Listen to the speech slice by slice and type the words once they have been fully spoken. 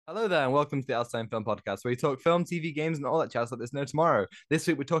Hello there, and welcome to the Outside Film Podcast, where we talk film, TV, games, and all that jazz like there's no tomorrow. This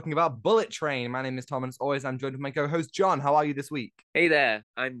week, we're talking about Bullet Train. My name is Tom, and as always, I'm joined with my co-host John. How are you this week? Hey there,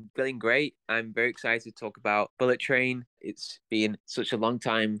 I'm feeling great. I'm very excited to talk about Bullet Train. It's been such a long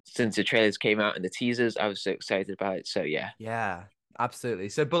time since the trailers came out and the teasers. I was so excited about it. So, yeah. Yeah, absolutely.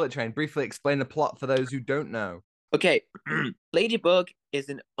 So, Bullet Train. Briefly explain the plot for those who don't know. Okay, Ladybug is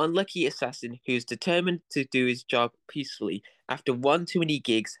an unlucky assassin who's determined to do his job peacefully after one too many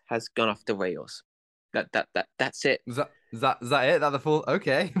gigs has gone off the rails. That's it. Is that it? That the full?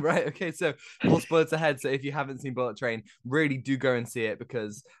 Okay, right. Okay, so full spoilers ahead. So if you haven't seen Bullet Train, really do go and see it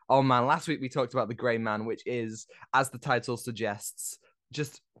because oh man, last week we talked about The Gray Man, which is, as the title suggests,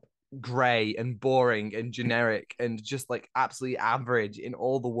 just gray and boring and generic and just like absolutely average in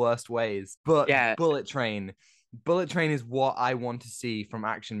all the worst ways. But Yeah, Bullet Train is what I want to see from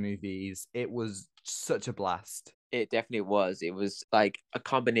action movies. It was such a blast. it definitely was. It was like a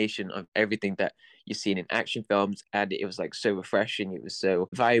combination of everything that you've seen in action films, and it was like so refreshing. It was so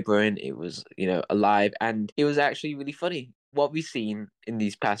vibrant. It was, alive, and it was actually really funny. What we've seen in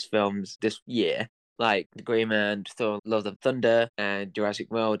these past films this year, like The Grey Man, Thor: Love and Thunder, and Jurassic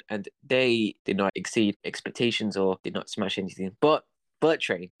World, and they did not exceed expectations or did not smash anything. But Bullet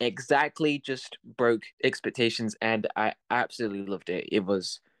Train exactly just broke expectations, and I absolutely loved it. It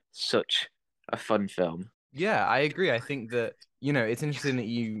was such a fun film. Yeah, I agree. I think that, it's interesting that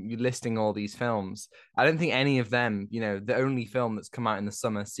you listing all these films. I don't think any of them, the only film that's come out in the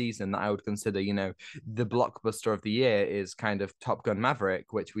summer season that I would consider, the blockbuster of the year is kind of Top Gun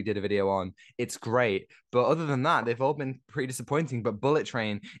Maverick, which we did a video on. It's great. But other than that, they've all been pretty disappointing. But Bullet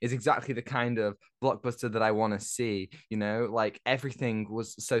Train is exactly the kind of blockbuster that I want to see. Like everything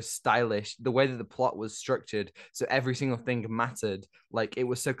was so stylish, the way that the plot was structured, so every single thing mattered. Like it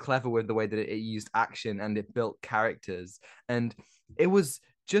was so clever with the way that it used action and it built characters. And it was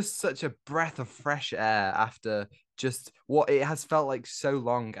just such a breath of fresh air after just what it has felt like so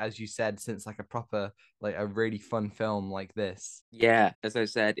long, as you said, since like a proper, like a really fun film like this. Yeah, as I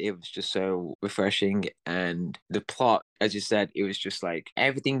said, it was just so refreshing. And the plot, as you said, it was just like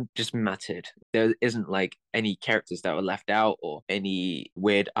everything just mattered. There isn't like any characters that were left out or any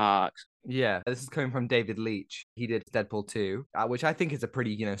weird arcs. Yeah, this is coming from David Leitch. He did Deadpool 2, which I think is a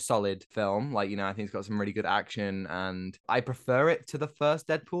pretty, solid film. Like, I think it's got some really good action and I prefer it to the first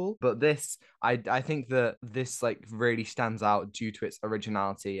Deadpool. But I think that this like really stands out due to its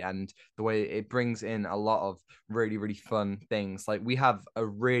originality and the way it brings in a lot of really, really fun things. Like we have a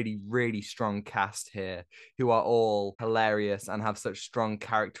really, really strong cast here who are all hilarious and have such strong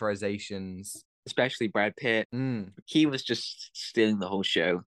characterizations. Especially Brad Pitt. Mm. He was just stealing the whole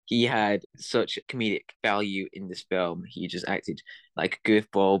show. He had such comedic value in this film. He just acted like a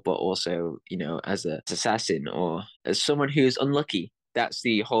goofball, but also, as a assassin or as someone who's unlucky. That's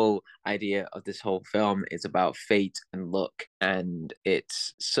the whole idea of this whole film. It's about fate and luck, and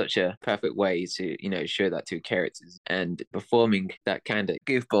it's such a perfect way to, show that to characters and performing that kind of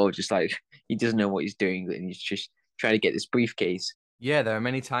goofball, just like he doesn't know what he's doing, and he's just trying to get this briefcase. Yeah, there are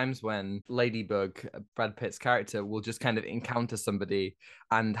many times when Ladybug, Brad Pitt's character, will just kind of encounter somebody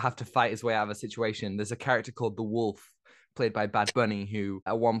and have to fight his way out of a situation. There's a character called the Wolf, played by Bad Bunny, who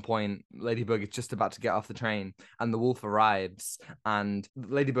at one point Ladybug is just about to get off the train and the wolf arrives and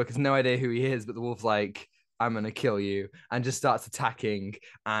Ladybug has no idea who he is, but the wolf's like, I'm gonna kill you, and just starts attacking.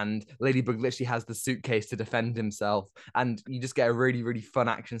 And Ladybug literally has the suitcase to defend himself. And you just get a really, really fun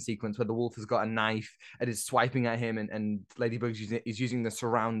action sequence where the wolf has got a knife and is swiping at him, and Ladybug is using the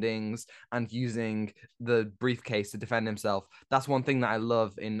surroundings and using the briefcase to defend himself. That's one thing that I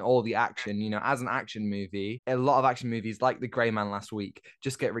love in all the action. As an action movie, a lot of action movies, like The Grey Man last week,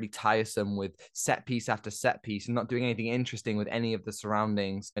 just get really tiresome with set piece after set piece and not doing anything interesting with any of the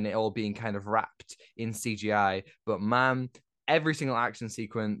surroundings and it all being kind of wrapped in CGI. But man, every single action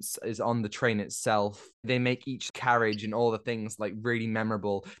sequence is on the train itself. They make each carriage and all the things like really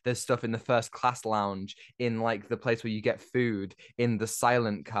memorable. There's stuff in the first class lounge, in like the place where you get food, in the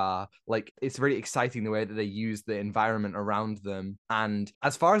silent car. Like it's really exciting the way that they use the environment around them. And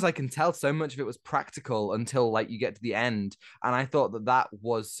as far as I can tell, so much of it was practical until like you get to the end. And I thought that that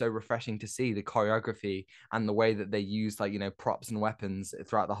was so refreshing to see the choreography and the way that they used like, props and weapons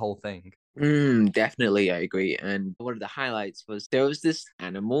throughout the whole thing. Definitely, I agree. And one of the highlights was there was this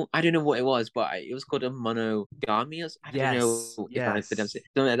animal. I don't know what it was, but it was called a monogamy. I don't Yes, know if I pronounced yes. it,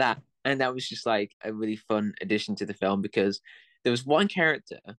 something like that. And that was just like a really fun addition to the film because there was one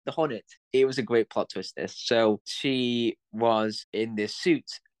character, the Hornet. It was a great plot twist. This, so she was in this suit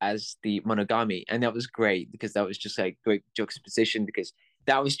as the monogamy, and that was great because that was just like great juxtaposition because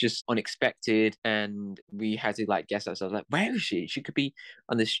that was just unexpected, and we had to like guess ourselves like, where is she? She could be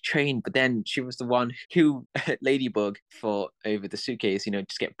on this train, but then she was the one who Ladybug fought over the suitcase.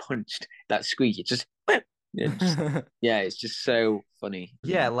 Just get punched. That squeak, it just. Yeah, it's just so funny.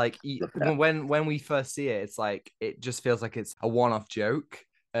 Yeah, like Love that. when we first see it, it's like it just feels like it's a one-off joke.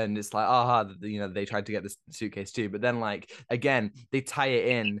 And it's like, aha, they tried to get this suitcase too. But then, like, again, they tie it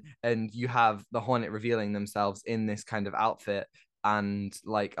in, and you have the Hornet revealing themselves in this kind of outfit, and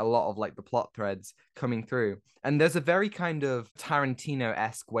like a lot of like the plot threads coming through. And there's a very kind of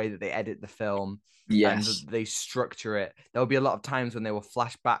Tarantino-esque way that they edit the film and Yes. they structure it. There'll be a lot of times when they will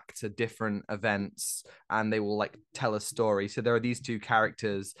flash back to different events and they will like tell a story. So there are these two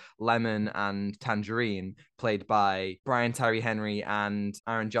characters, Lemon and Tangerine, played by Brian Tyree Henry and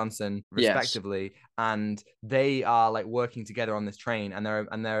Aaron Johnson, Yes. respectively. And they are like working together on this train. And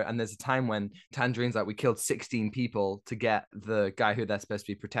there's a time when Tangerine's like, we killed 16 people to get the guy who they're supposed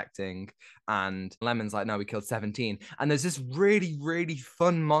to be protecting. And Lemon's like, no, we killed 17. And there's this really, really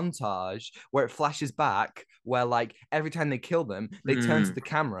fun montage where it flashes back where like every time they kill them, they turn to the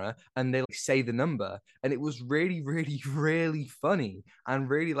camera and they like say the number. And it was really, really, really funny and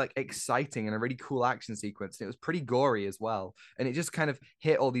really like exciting and a really cool action sequence. And it was pretty gory as well. And it just kind of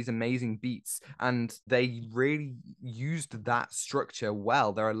hit all these amazing beats. And they really used that structure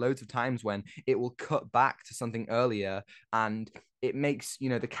well. There are loads of times when it will cut back to something earlier and it makes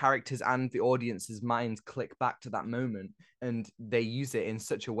the characters and the audience's minds click back to that moment, and they use it in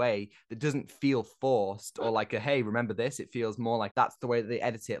such a way that doesn't feel forced or like a hey, remember this. It feels more like that's the way that they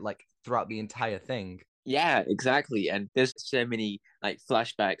edit it, like throughout the entire thing. Yeah, exactly. And there's so many like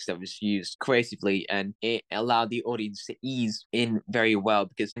flashbacks that was used creatively, and it allowed the audience to ease in very well,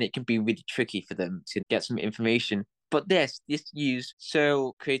 because it can be really tricky for them to get some information. But this used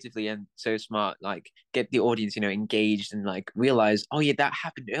so creatively and so smart, like get the audience, engaged and like realize, oh yeah, that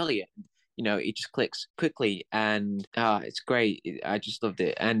happened earlier. It just clicks quickly, and it's great. I just loved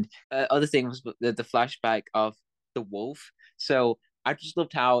it. And other thing was the flashback of the wolf. So I just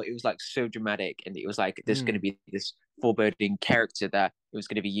loved how it was like so dramatic, and it was like there's going to be this foreboding character that it was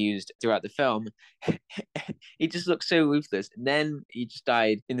going to be used throughout the film. He just looked so ruthless, and then he just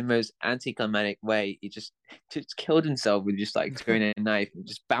died in the most anticlimactic way. He just killed himself with just like throwing a knife, and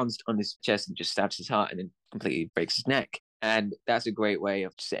just bounced on his chest and just stabs his heart, and then completely breaks his neck. And that's a great way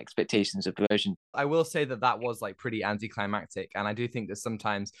of just expectations of version. I will say that was like pretty anticlimactic, and I do think that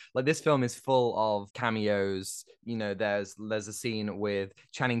sometimes like this film is full of cameos. There's a scene with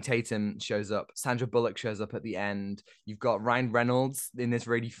Channing Tatum shows up, Sandra Bullock shows up at the end. You've got Ryan Reynolds in this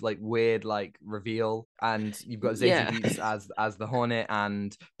really like weird like reveal, and you've got Zazie Yeah. Beetz as the Hornet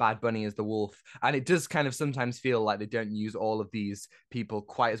and Bad Bunny as the Wolf. And it does kind of sometimes feel like they don't use all of these people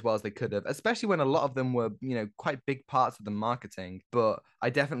quite as well as they could have, especially when a lot of them were quite big parts of the marketing. But I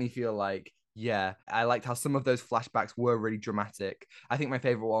definitely feel like yeah, I liked how some of those flashbacks were really dramatic. I think my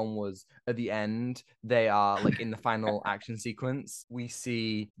favorite one was at the end. They are like in the final action sequence. We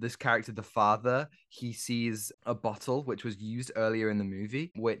see this character, the father. He sees a bottle which was used earlier in the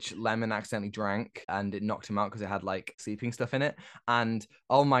movie, which Lemon accidentally drank and it knocked him out because it had like sleeping stuff in it. And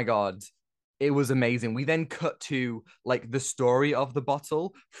oh my God, it was amazing. We then cut to like the story of the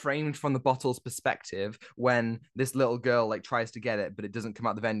bottle framed from the bottle's perspective when this little girl like tries to get it, but it doesn't come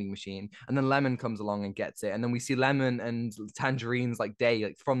out the vending machine. And then Lemon comes along and gets it. And then we see Lemon and Tangerine's like day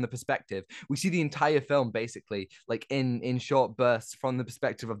like from the perspective. We see the entire film basically like in short bursts from the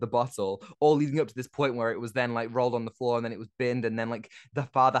perspective of the bottle, all leading up to this point where it was then like rolled on the floor and then it was binned. And then like the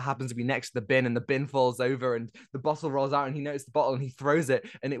father happens to be next to the bin and the bin falls over and the bottle rolls out and he notices the bottle and he throws it.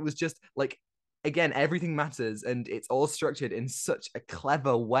 And it was just like again, everything matters and it's all structured in such a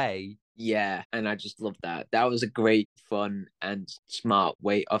clever way. Yeah, and I just love that. That was a great, fun, and smart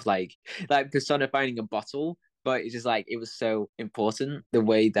way of like personifying a bottle, but it's just like it was so important the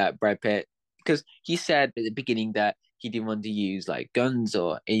way that Brad Pitt, because he said at the beginning that he didn't want to use like guns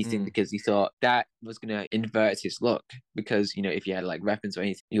or anything because he thought that was gonna invert his look, because if you had like weapons or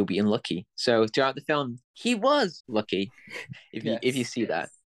anything, you'll be unlucky. So throughout the film, he was lucky. If you see that,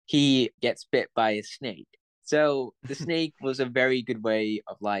 he gets bit by a snake. So the snake was a very good way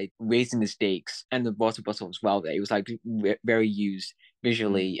of like raising the stakes, and the water bottle as well. There, it was like very used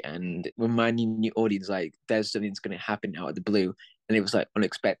visually and reminding the audience like there's something's going to happen out of the blue, and it was like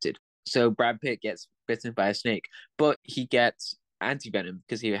unexpected. So Brad Pitt gets bitten by a snake, but he gets anti-venom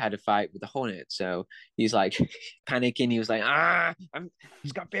because he had a fight with the Hornet. So he's like panicking. He was like,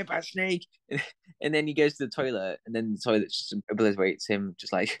 he's got bit by a snake. And then he goes to the toilet, and then the toilet just obliterates him,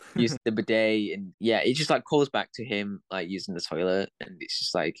 just like using the bidet. And yeah, it just like calls back to him like using the toilet, and it's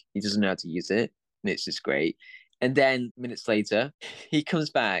just like he doesn't know how to use it, and it's just great. And then minutes later, he comes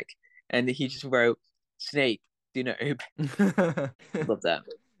back and he just wrote, "Snake, do not open." Love that.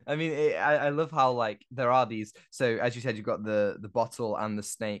 I mean, I love how like there are these. So as you said, you've got the bottle and the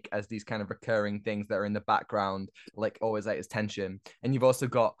snake as these kind of recurring things that are in the background, like always like as tension. And you've also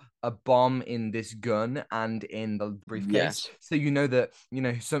got a bomb in this gun and in the briefcase. Yes. So you know that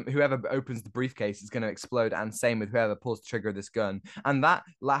whoever opens the briefcase is going to explode, and same with whoever pulls the trigger of this gun. And that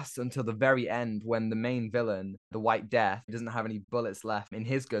lasts until the very end when the main villain, the White Death, doesn't have any bullets left in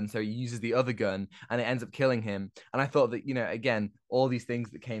his gun, so he uses the other gun and it ends up killing him. And I thought that, again, all these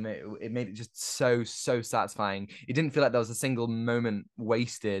things that came out, it made it just so satisfying. It didn't feel like there was a single moment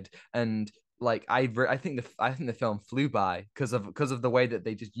wasted. And like I think the film flew by because of the way that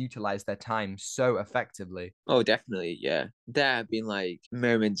they just utilized their time so effectively. Oh, definitely. Yeah. There have been like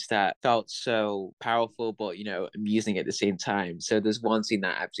moments that felt so powerful, but, amusing at the same time. So there's one scene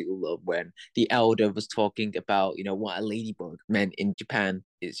that I absolutely love when the elder was talking about, what a ladybug meant in Japan.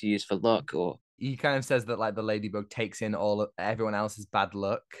 It's used for luck or He kind of says that like the ladybug takes in everyone else's bad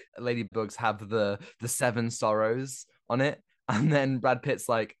luck. Ladybugs have the seven sorrows on it, and then Brad Pitt's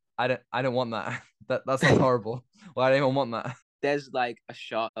like, I don't want that. That sounds horrible. Why do anyone want that? there's like a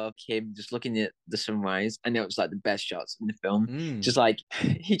shot of him just looking at the sunrise, and it was like the best shots in the film. Mm. Just like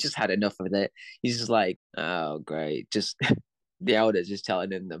he just had enough of it. He's just like, oh great, just the elders just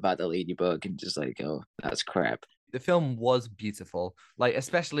telling him about the ladybug, and just like, oh, that's crap. The film was beautiful, like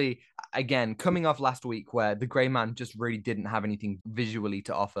especially again coming off last week where The Gray Man just really didn't have anything visually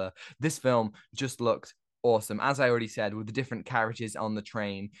to offer. This film just looked awesome, as I already said, with the different carriages on the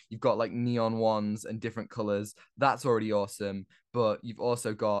train. You've got like neon ones and different colors. That's already awesome. But you've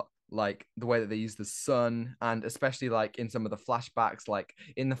also got like the way that they use the sun, and especially like in some of the flashbacks, like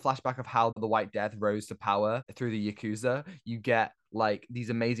in the flashback of how the White Death rose to power through the Yakuza, you get like these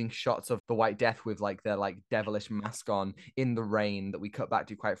amazing shots of the White Death with like their like devilish mask on in the rain that we cut back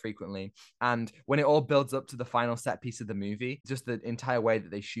to quite frequently. And when it all builds up to the final set piece of the movie, just the entire way that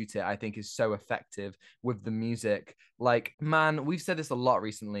they shoot it, I think is so effective with the music. Like, man, we've said this a lot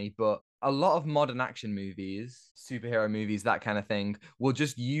recently, but a lot of modern action movies, superhero movies, that kind of thing, will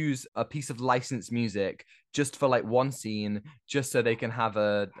just use a piece of licensed music just for like one scene, just so they can have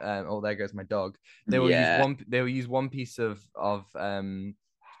oh, there goes my dog. They will use Yeah. one piece of. I'll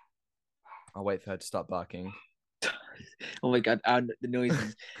wait for her to stop barking. Oh my god, and the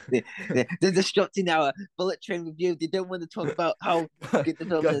noises. They're disrupting our bullet train review. They don't want to talk about how good the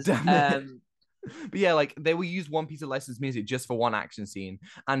film God is. damn it. But yeah, like they will use one piece of licensed music just for one action scene,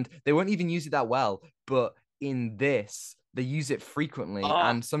 and they won't even use it that well. But in this, they use it frequently, Oh,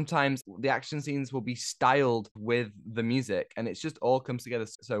 and sometimes the action scenes will be styled with the music, and it's just all comes together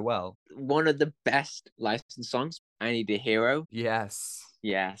so well. one of the best licensed songs. I Need a Hero. Yes.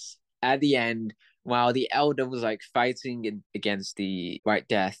 Yes. At the end, while the elder was like fighting against the White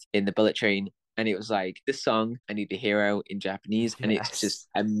Death in the bullet train, and it was like the song "I Need a Hero" in Japanese, and it's just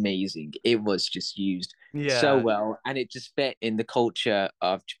Yes. amazing. It was just used so Yeah. well, and it just fit in the culture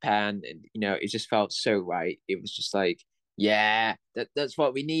of Japan, and it just felt so right. It was just like, yeah, that's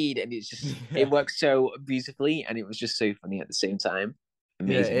what we need, and it Yeah. worked so beautifully, and it was just so funny at the same time.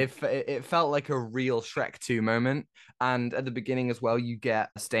 Yeah, Amazing. it felt like a real Shrek 2 moment. And at the beginning as well, you get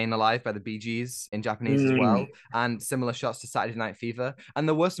Staying Alive by the Bee Gees in Japanese as Mm. well, and similar shots to Saturday Night Fever. And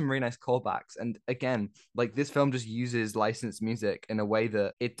there were some really nice callbacks. And again, like this film just uses licensed music in a way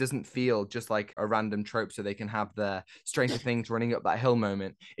that it doesn't feel just like a random trope so they can have their Stranger Things running up that hill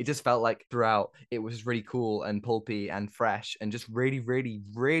moment. It just felt like throughout it was really cool and pulpy and fresh and just really, really,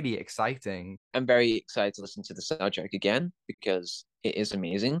 really exciting. I'm very excited to listen to the soundtrack again because it is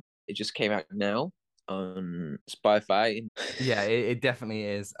amazing. It just came out now on Spotify. Yeah, it definitely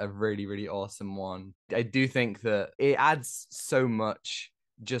is a really, really awesome one. I do think that it adds so much,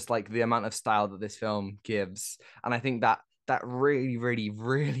 just like the amount of style that this film gives. And I think that really, really,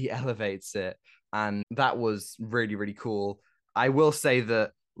 really elevates it. And that was really, really cool. I will say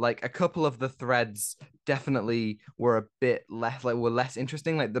that like a couple of the threads definitely were a bit less like were less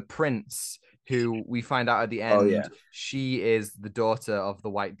interesting. Like the prince, who we find out at the Oh yeah. end, she is the daughter of the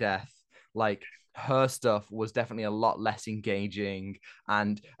White Death. Like her stuff was definitely a lot less engaging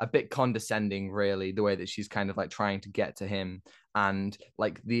and a bit condescending, really, the way that she's kind of like trying to get to him. And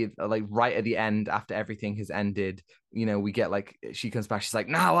like the like right at the end, after everything has ended, we get like she comes back, she's like,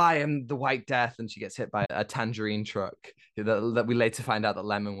 now I am the White Death, and she gets hit by a tangerine truck that we later find out that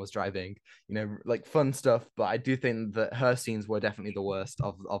Lemon was driving. Like fun stuff. But I do think that her scenes were definitely the worst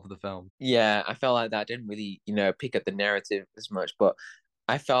of the film. Yeah, I felt like that didn't really, pick up the narrative as much, but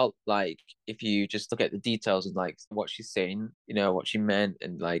I felt like if you just look at the details and like what she's saying, what she meant,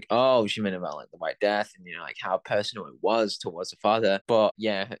 and like, oh, she meant about like the White Death, and like how personal it was towards the father. But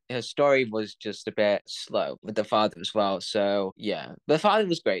yeah, her story was just a bit slow with the father as well. So yeah, the father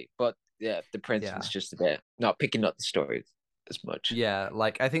was great, but yeah, the prince was Yeah. just a bit not picking up the story as much. Yeah,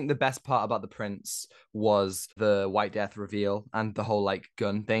 like I think the best part about the prince was the White Death reveal and the whole like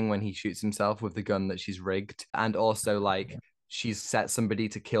gun thing when he shoots himself with the gun that she's rigged, and also like she's set somebody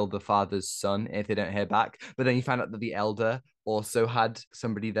to kill the father's son if they don't hear back. But then you find out that the elder also had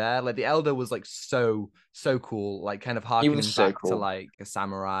somebody there. Like the elder was like so cool, like kind of He was harkening so back to cool. like a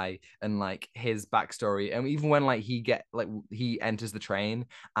samurai and like his backstory. And even when like he enters the train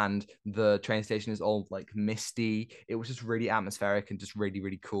and the train station is all like misty, it was just really atmospheric and just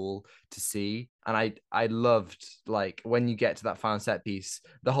really cool to see. And I loved like when you get to that final set piece,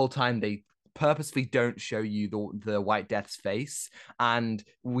 the whole time they purposefully don't show you the White Death's face, and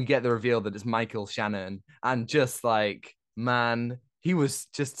we get the reveal that it's Michael Shannon, and just like man, he was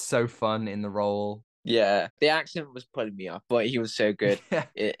just so fun in the role. Yeah, the accent was putting me off, but he was so good Yeah,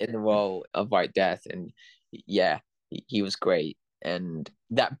 in the role of White Death, and yeah, he was great. And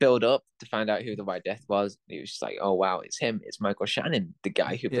that build up to find out who the White Death was, it was just like, oh wow, it's him, it's Michael Shannon, the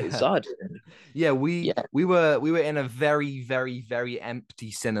guy who plays yeah. Zod. And Yeah, yeah, we were in a very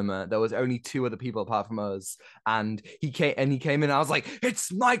empty cinema. There was only two other people apart from us, and he came in. I was like,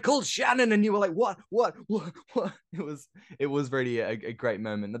 "It's Michael Shannon," and you were like, "What?" It was really a great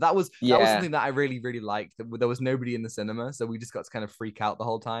moment. That was yeah, something that I really liked. There was nobody in the cinema, so we just got to kind of freak out the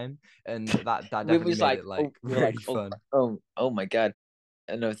whole time, and that we definitely was made like, it oh, like we were like, really fun. oh my god.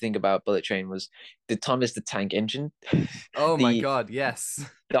 Another thing about Bullet Train was the Thomas the Tank Engine, Oh my the God, yes.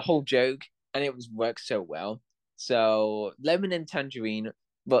 the whole joke, and it was worked so well. So Lemon and Tangerine,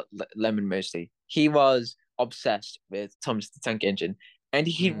 but Lemon mostly, he was obsessed with Thomas the Tank Engine, and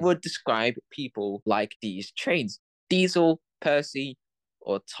he Mm, would describe people like these trains: Diesel, Percy,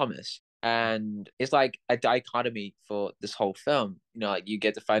 or Thomas. And it's like a dichotomy for this whole film. Like you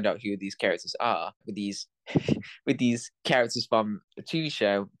get to find out who these characters are with these with these characters from the TV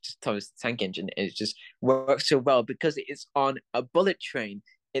show, Thomas the Tank Engine. And it just works so well because it's on a bullet train.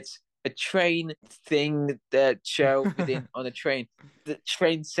 It's a train thing that show within on a train. The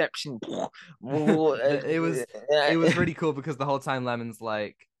trainception. it was really cool because the whole time Lemon's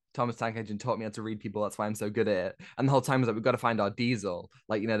like, Thomas Tank Engine taught me how to read people. That's why I'm so good at it. And the whole time was like, we've got to find our Diesel,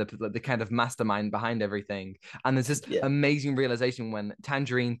 like the kind of mastermind behind everything. And there's this Yeah. amazing realization when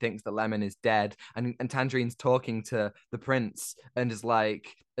Tangerine thinks that Lemon is dead, and Tangerine's talking to the prince and is like,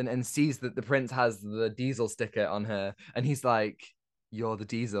 and sees that the prince has the Diesel sticker on her, and he's like, "You're the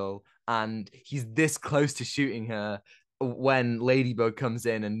Diesel," and he's this close to shooting her when Ladybug comes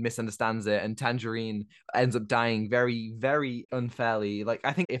in and misunderstands it, and Tangerine ends up dying very unfairly. Like,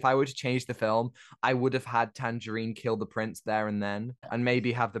 I think if I were to change the film, I would have had Tangerine kill the prince there and then, and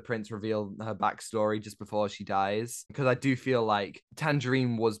maybe have the prince reveal her backstory just before she dies. Because I do feel like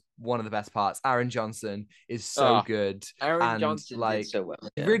Tangerine was one of the best parts. Aaron Johnson is so Oh, good, Aaron and Johnson did like so well.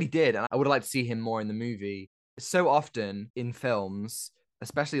 he Yeah. really did. And I would have liked to see him more in the movie. So often in films,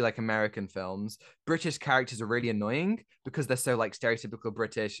 especially like American films, British characters are really annoying because they're so like stereotypical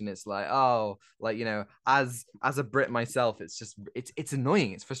British, and it's like, oh, like as a Brit myself, it's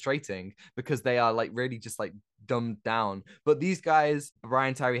annoying, it's frustrating because they are like really just like dumbed down. But these guys,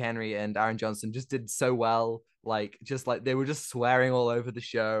 Brian Tyree Henry and Aaron Johnson, just did so well. Like just like they were just swearing all over the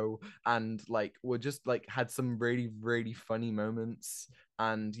show, and like were just like had some really funny moments.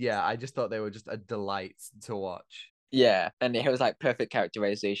 And yeah, I just thought they were just a delight to watch. Yeah, and it was like perfect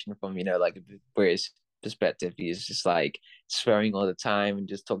characterization from like a British perspective. He was just like swearing all the time and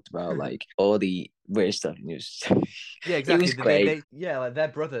just talked about like all the British stuff. And Yeah, it exactly. was great. Yeah, like they're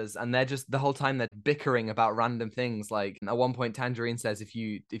brothers, and they're just the whole time they're bickering about random things. Like at one point, Tangerine says, "If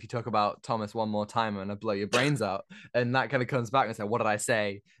you talk about Thomas one more time, I'm gonna blow your brains out," and that kind of comes back and says, "What did I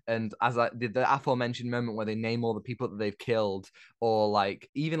say?" And as the aforementioned moment where they name all the people that they've killed, or like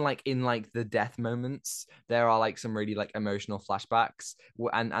even like in like the death moments, there are like some really like emotional flashbacks,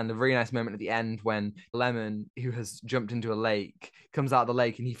 and a really nice moment at the end when Lemon, who has jumped into a lake, comes out of the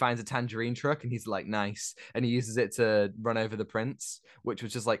lake and he finds a tangerine truck and he's like, nice, and he uses it to run over the prince, which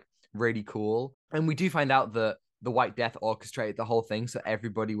was just like really cool. And we do find out that the White Death orchestrated the whole thing, so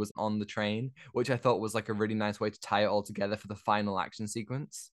everybody was on the train, which I thought was like a really nice way to tie it all together for the final action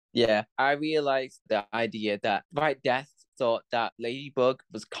sequence. Yeah, I realized the idea that White Death thought that Ladybug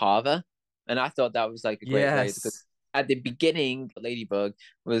was Carver, and I thought that was like a great way because Yes. at the beginning, Ladybug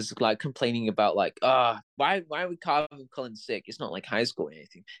was like complaining about like, why are we Carver and Cullen sick? It's not like high school or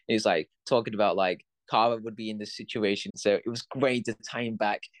anything. He's like talking about like Carver would be in this situation. So it was great to tie him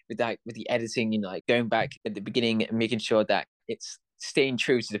back with that, with the editing, like going back at the beginning and making sure that it's staying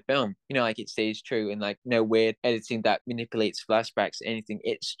true to the film. Like it stays true, and like no weird editing that manipulates flashbacks or anything.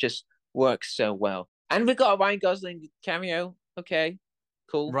 It's just works so well. And we got a Ryan Gosling cameo. Okay,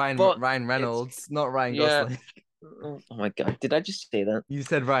 cool. Ryan Reynolds, not Ryan yeah. Gosling. Oh my god, did I just say that? You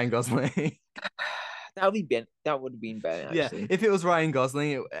said Ryan Gosling. That would be Ben. That would have been Ben. Actually, yeah. If it was Ryan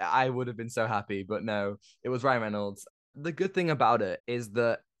Gosling, I would have been so happy. But no, it was Ryan Reynolds. The good thing about it is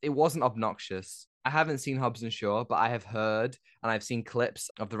that it wasn't obnoxious. I haven't seen Hobbs and Shaw, but I have heard and I've seen clips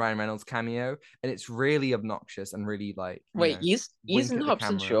of the Ryan Reynolds cameo, and it's really obnoxious and really like wait, he's in Hobbs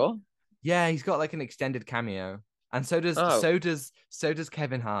and Shaw. Yeah, he's got like an extended cameo, and so does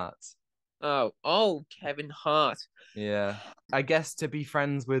Kevin Hart. Oh, Kevin Hart. Yeah, I guess to be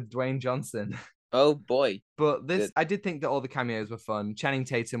friends with Dwayne Johnson. Oh boy. But I did think that all the cameos were fun. Channing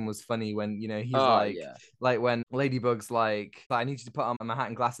Tatum was funny when, he's like when Ladybug's like, I need you to put on my hat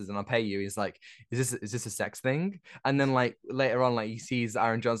and glasses and I'll pay you. He's like, is this a sex thing? And then like later on, like he sees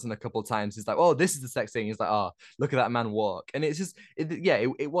Aaron Johnson a couple times. He's like, oh, this is the sex thing. He's like, oh, look at that man walk. And it's just,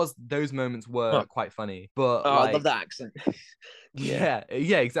 it was, those moments were quite funny. But I love that accent. yeah,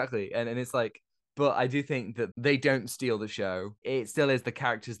 exactly. And it's like, but I do think that they don't steal the show. It still is the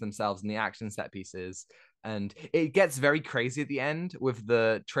characters themselves and the action set pieces. And it gets very crazy at the end with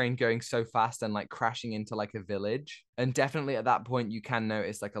the train going so fast and like crashing into like a village. And definitely at that point, you can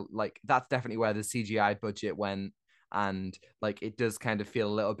notice like that's definitely where the CGI budget went. And like it does kind of feel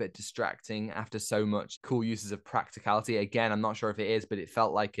a little bit distracting after so much cool uses of practicality. Again, I'm not sure if it is, but it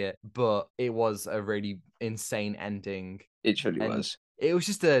felt like it. But it was a really insane ending. It truly was. It was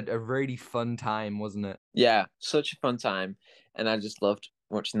just a really fun time, wasn't it? Yeah, such a fun time. And I just loved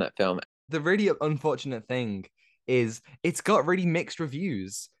watching that film. The really unfortunate thing is it's got really mixed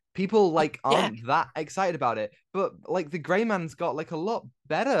reviews. People like aren't that excited about it, but like the Gray Man's got like a lot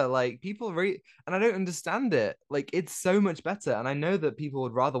better. Like people really, and I don't understand it. Like it's so much better, and I know that people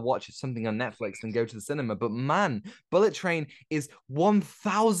would rather watch something on Netflix than go to the cinema. But man, Bullet Train is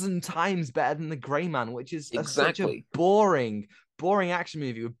 1,000 times better than the Gray Man, which is such a boring action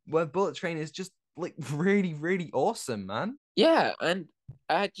movie where Bullet Train is just like really, really awesome, man. Yeah, and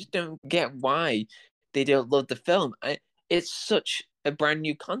I just don't get why they don't love the film. It's such a brand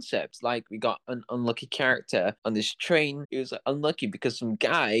new concept. Like we got an unlucky character on this train. He was unlucky because some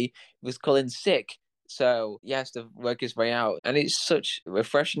guy was calling sick, so he has to work his way out. And it's such a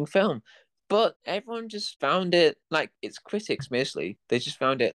refreshing film. But everyone just found it, like it's critics mostly. They just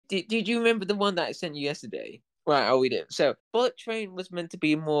found it. Did you remember the one that I sent you yesterday? Right, I'll read it. So, Bullet Train was meant to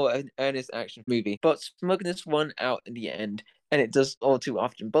be more an earnest action movie, but smugness won out in the end, and it does all too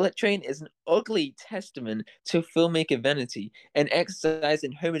often. Bullet Train is an ugly testament to filmmaker vanity, an exercise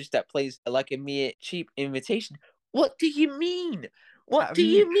in homage that plays like a mere cheap imitation. What do you mean? What do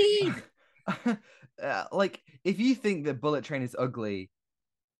you mean? Like, if you think that Bullet Train is ugly,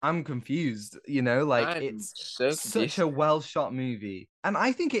 I'm confused, like it's such a well shot movie. And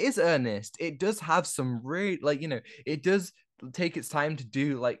I think it is earnest. It does have some really it does take its time to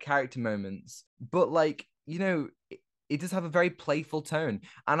do like character moments, but like, it does have a very playful tone.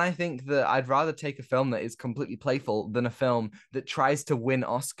 And I think that I'd rather take a film that is completely playful than a film that tries to win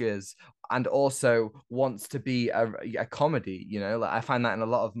Oscars and also wants to be a comedy, like I find that in a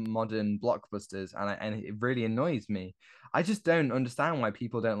lot of modern blockbusters, and it really annoys me. I just don't understand why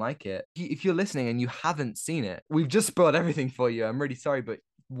people don't like it. If you're listening and you haven't seen it, we've just spoiled everything for you. I'm really sorry, but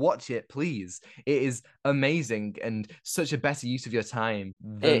watch it, please. It is amazing and such a better use of your time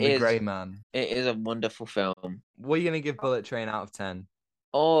than The Gray Man. It is a wonderful film. What are you going to give Bullet Train out of 10?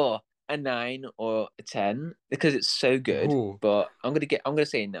 Oh, a 9 or a 10 because it's so good. Ooh. But I'm gonna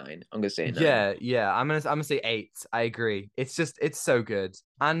say a 9. I'm gonna say a 9. Yeah. I'm gonna say 8. I agree. It's so good.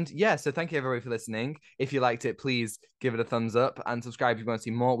 And yeah, so thank you everybody for listening. If you liked it, please give it a thumbs up and subscribe if you want to see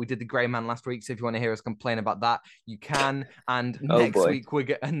more. We did The Gray Man last week, so if you want to hear us complain about that, you can. And next week we're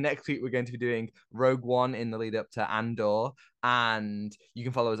going to be doing Rogue One in the lead up to Andor. And you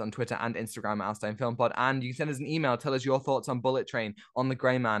can follow us on Twitter and Instagram at Alstein Film Pod. And you can send us an email, tell us your thoughts on Bullet Train, on The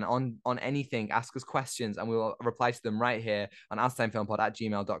Gray Man, on anything. Ask us questions, and we will reply to them right here on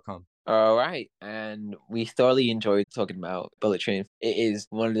alsteinfilmpod@gmail.com. All right, and we thoroughly enjoyed talking about Bullet Train. It is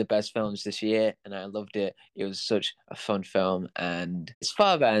one of the best films this year, and I loved it. It was such a fun film, and it's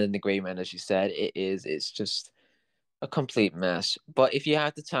far better than The Gray Man, as you said. It's just a complete mess. But if you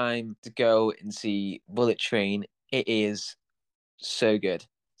have the time to go and see Bullet Train, it is so good.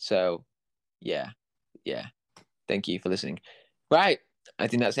 So, yeah. Thank you for listening. Right, I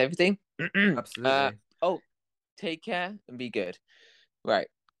think that's everything. Absolutely. Take care and be good. Right.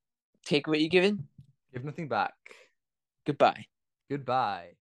 Take what you're giving. Give nothing back. Goodbye. Goodbye.